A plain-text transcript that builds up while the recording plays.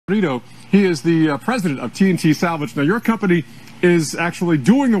Garrido, he is the president of T&T Salvage. Now, your company is actually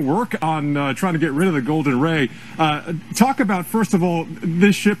doing the work on trying to get rid of the golden ray. Talk about, first of all,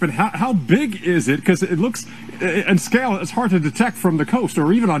 this ship and how big is it? Because it looks, in scale, it's hard to detect from the coast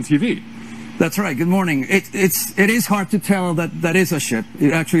or even on TV. That's right. Good morning. It is hard to tell that is a ship.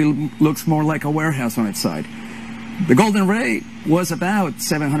 It actually looks more like a warehouse on its side. The golden ray was about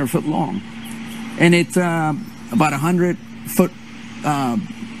 700 foot long, and it's about 100 foot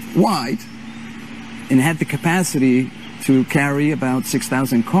wide, and had the capacity to carry about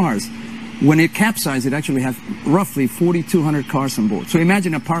 6,000 cars. When it capsized, it actually had roughly 4,200 cars on board. So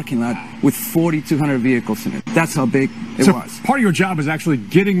imagine a parking lot with 4,200 vehicles in it. That's how big it was. Part of your job is actually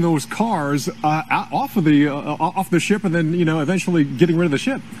getting those cars off the ship, and then eventually getting rid of the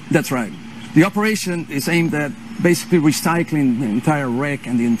ship. That's right. The operation is aimed at basically recycling the entire wreck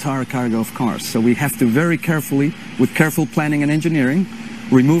and the entire cargo of cars. So we have to very carefully, with careful planning and engineering,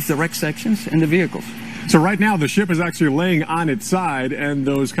 remove the wreck sections and the vehicles. So right now the ship is actually laying on its side, and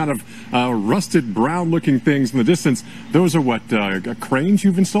those kind of rusted brown looking things in the distance, those are what, cranes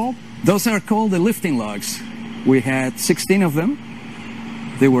you've installed? Those are called the lifting logs. We had 16 of them.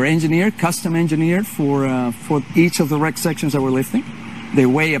 They were engineered, custom engineered for each of the wreck sections that we're lifting. They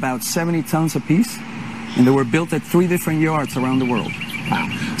weigh about 70 tons apiece, and they were built at 3 different yards around the world. Wow.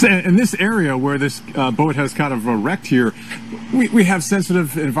 So in this area where this boat has kind of wrecked here, we have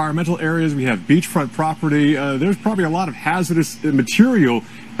sensitive environmental areas, we have beachfront property. There's probably a lot of hazardous material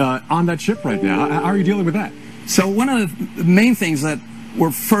on that ship right now. How are you dealing with that? So one of the main things that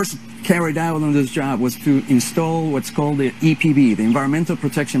were first carried out on this job was to install what's called the EPB, the Environmental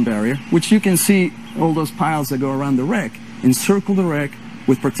Protection Barrier, which you can see all those piles that go around the wreck, encircle the wreck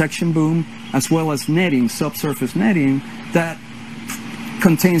with protection boom, as well as netting, subsurface netting, that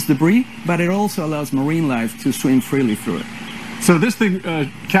contains debris, but it also allows marine life to swim freely through it. So this thing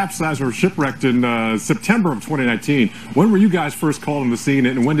capsized or shipwrecked in September of 2019. When were you guys first called on the scene,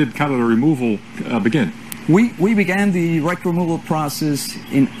 and when did kind of the removal begin? We began the wreck removal process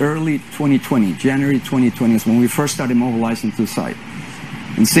in early 2020. January 2020 is when we first started mobilizing to the site.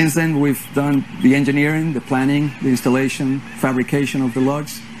 And since then, we've done the engineering, the planning, the installation, fabrication of the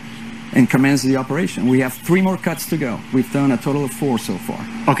lugs, and commenced the operation. We have 3 more cuts to go. We've done a total of 4 so far.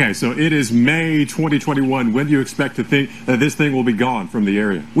 Okay, so it is May 2021. When do you expect to think that this thing will be gone from the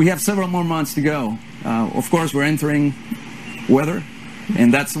area? We have several more months to go. Of course, we're entering weather,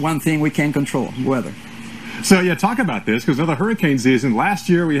 and that's one thing we can't control, weather. So yeah, talk about this, because another hurricane season. Last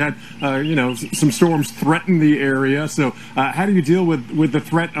year we had, some storms threaten the area. So how do you deal with the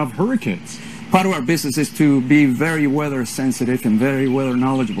threat of hurricanes? Part of our business is to be very weather sensitive and very weather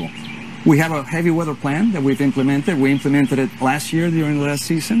knowledgeable. We have a heavy weather plan that we've implemented. We implemented it last year during the last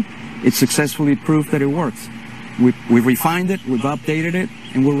season. It successfully proved that it works. We've refined it, we've updated it,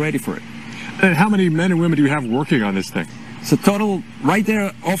 and we're ready for it. And how many men and women do you have working on this thing? So total, right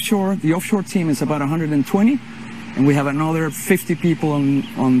there, offshore, the offshore team is about 120, and we have another 50 people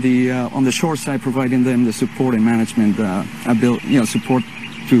on the shore side, providing them the support and management, support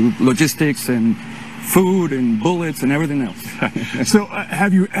to logistics and food and bullets and everything else. So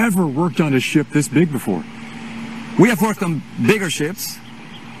have you ever worked on a ship this big before? We have worked on bigger ships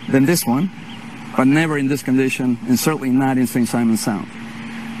than this one, but never in this condition, and certainly not in St. Simon Sound.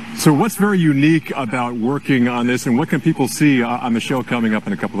 So what's very unique about working on this, and what can people see on the show coming up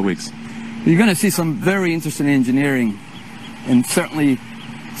in a couple of weeks? You're going to see some very interesting engineering, and certainly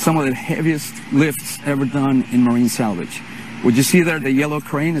some of the heaviest lifts ever done in marine salvage. What you see there, the yellow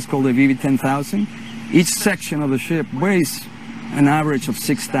crane, is called the VV10,000. Each section of the ship weighs an average of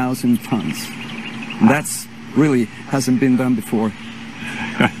 6,000 tons. That's really hasn't been done before.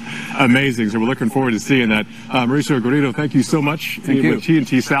 Amazing. So we're looking forward to seeing that. Mauricio Garrido, thank you so much. Thank you. With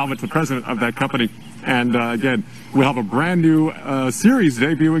T&T Salvage, the president of that company. And again, we'll have a brand new series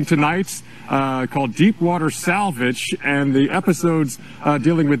debuting tonight called Water Salvage, and the episodes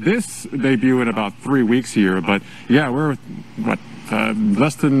dealing with this debut in about 3 weeks here. But yeah, we're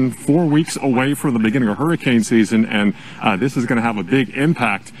less than 4 weeks away from the beginning of hurricane season, and this is going to have a big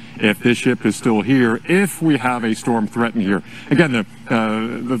impact if this ship is still here, if we have a storm threaten here. Again,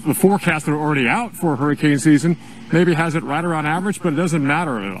 the forecasts that are already out for hurricane season maybe has it right around average, but it doesn't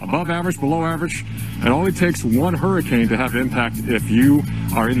matter. Above average, below average, it only takes one hurricane to have impact if you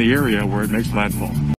are in the area where it makes landfall.